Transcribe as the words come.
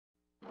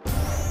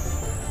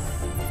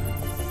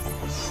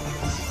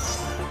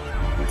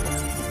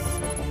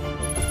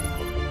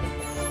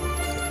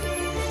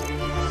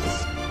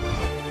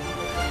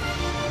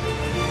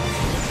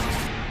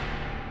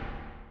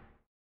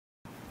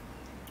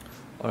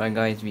Alright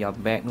guys, we are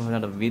back with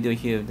another video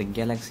here with the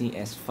Galaxy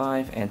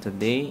S5, and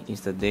today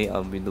is the day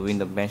I'll be doing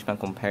the benchmark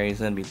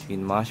comparison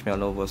between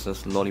Marshmallow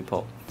versus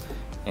Lollipop.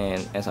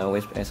 And as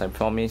I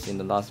promised in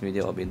the last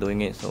video, I'll be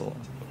doing it, so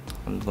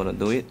I'm gonna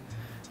do it.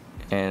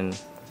 And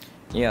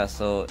yeah,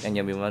 and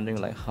you'll be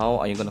wondering like, how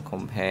are you gonna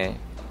compare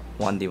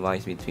one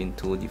device between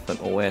two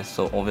different OS?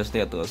 So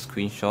obviously I took a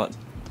screenshot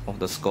of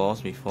the scores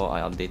before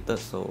I updated,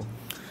 so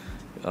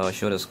I'll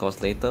show the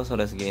scores later. So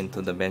let's get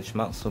into the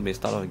benchmark. So we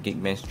start with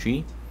Geekbench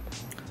 3.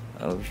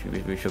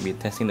 We should be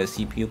testing the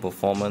CPU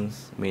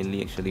performance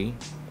mainly actually.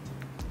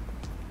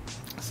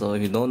 So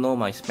if you don't know,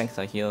 my specs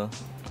are here.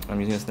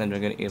 I'm using a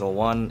Snapdragon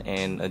 801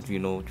 and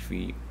Adreno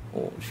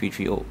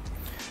 330.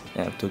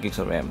 I have 2 gigs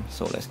of RAM,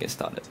 so let's get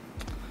started.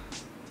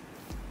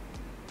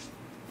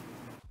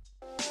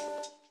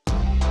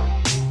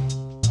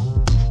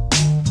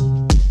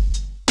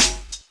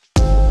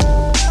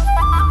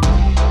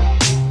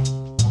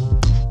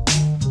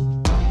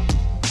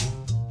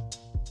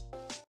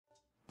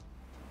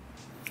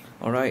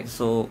 Alright,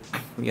 so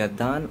we are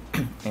done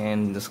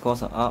and the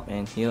scores are up,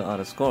 and here are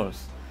the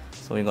scores.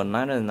 So we got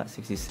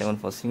 967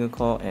 for single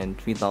core and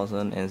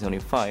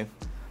 3075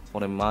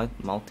 for the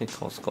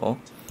multi-core score.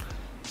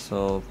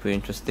 So pretty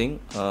interesting.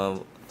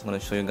 I'm going to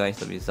show you guys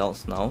the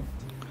results now.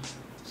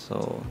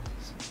 So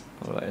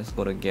alright, let's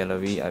go to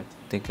gallery. I've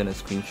taken a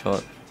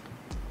screenshot,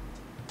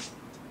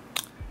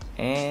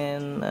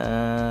 and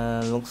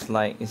looks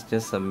like it's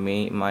just a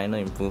minor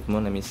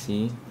improvement. Let me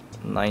see,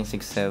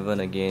 967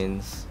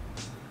 against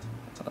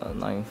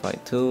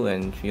 952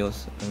 and 30.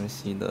 Let me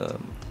see, the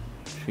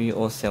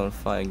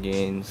 3075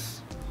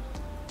 against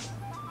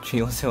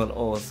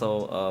 3070.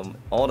 So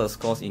all the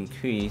scores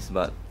increased,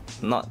 but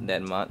not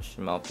that much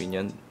in my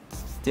opinion.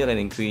 Still an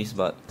increase,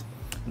 but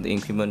the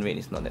increment rate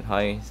is not that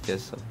high. It's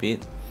just a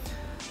bit.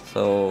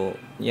 So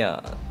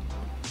yeah.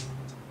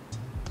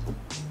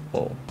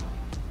 Oh,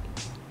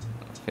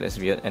 okay, that's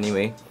weird.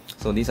 Anyway,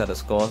 so these are the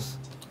scores.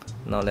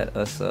 Now let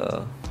us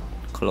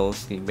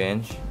close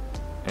Geekbench.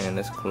 And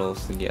let's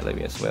close the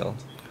gallery as well.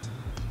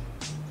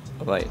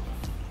 Alright,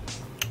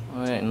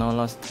 now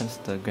let's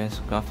test the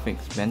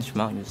graphics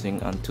benchmark using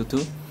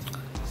Antutu.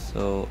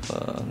 So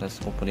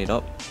let's open it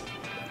up.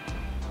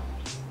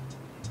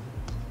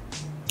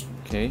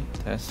 Okay,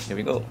 test, here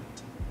we go.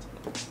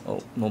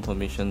 Oh, no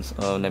permissions.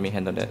 Let me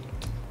handle that.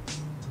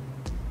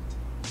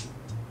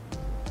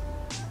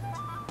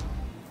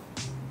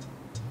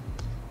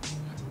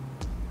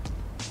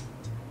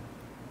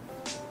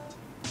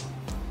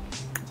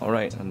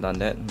 Alright, I've done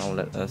that. Now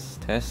let us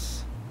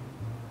test.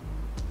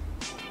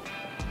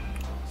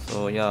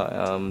 So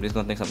yeah, this is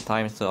gonna take some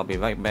time, so I'll be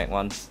right back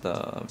once the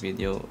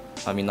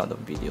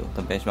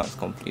benchmark is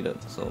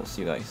completed. So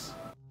see you guys.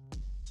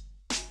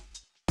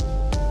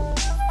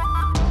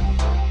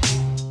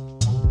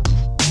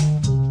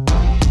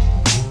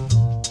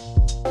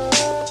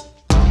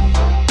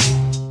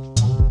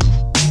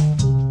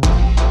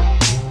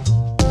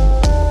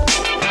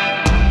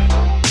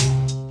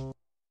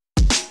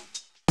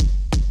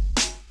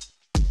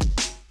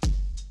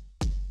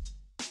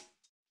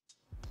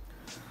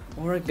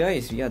 Alright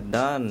guys, we are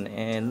done,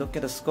 and look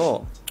at the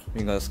score.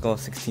 We got a score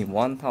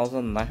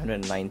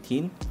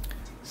 61,919.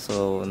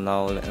 So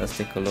now let us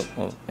take a look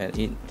at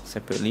it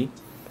separately.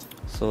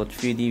 So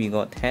 3D we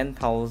got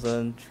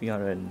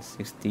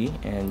 10,360,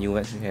 and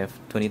UX we have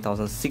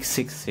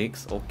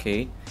 20,666.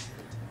 Okay.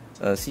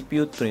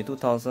 CPU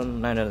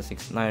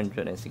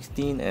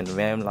 22,916, and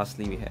RAM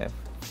lastly we have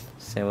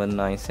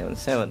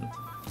 7977.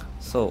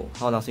 So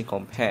how does it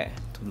compare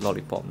to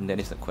Lollipop? That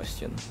is the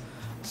question.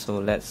 So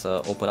let's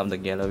open up the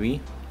gallery.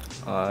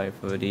 I've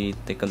already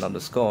taken up the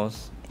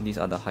scores. These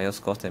are the higher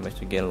scores that I managed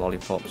to get on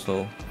Lollipop.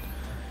 So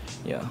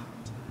yeah.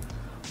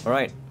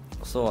 Alright,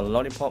 so on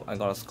Lollipop I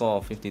got a score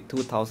of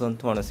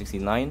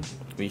 52,269,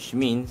 which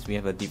means we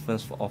have a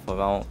difference of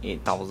around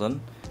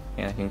 8,000.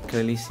 And I can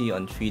clearly see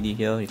on 3D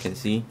here, you can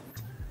see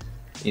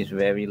it's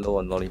very low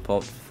on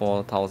Lollipop,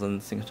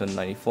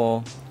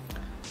 4,694.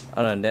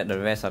 Other than that, the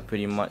rest are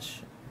pretty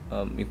much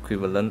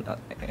equivalent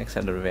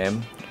except the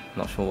RAM.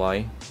 Not sure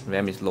why.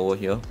 RAM is lower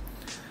here,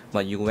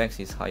 but UX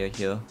is higher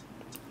here.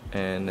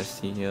 And let's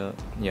see here,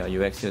 yeah,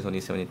 UX here is only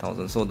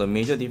 70,000. So the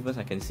major difference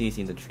I can see is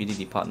in the 3D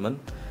department,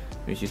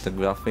 which is the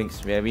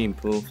graphics, very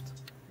improved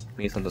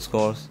based on the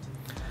scores.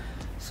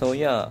 So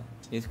yeah,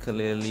 it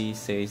clearly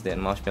says that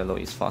Marshmallow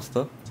is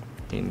faster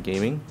in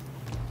gaming.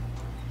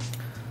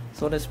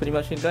 So that's pretty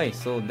much it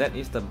guys. So that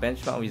is the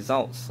benchmark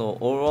results. So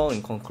overall,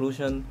 in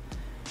conclusion,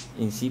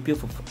 in CPU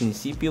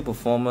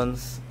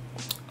performance,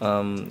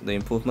 the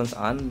improvements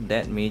aren't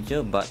that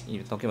major, but if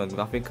you're talking about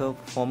graphical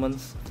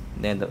performance,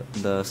 then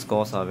the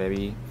scores are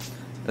the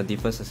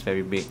difference is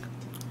very big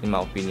in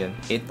my opinion.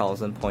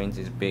 8,000 points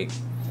is big.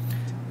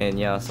 And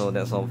yeah, so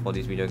that's all for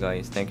this video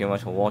guys. Thank you very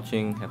much for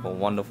watching. Have a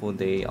wonderful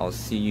day. I'll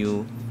see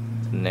you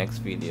next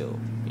video.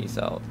 Peace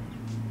out.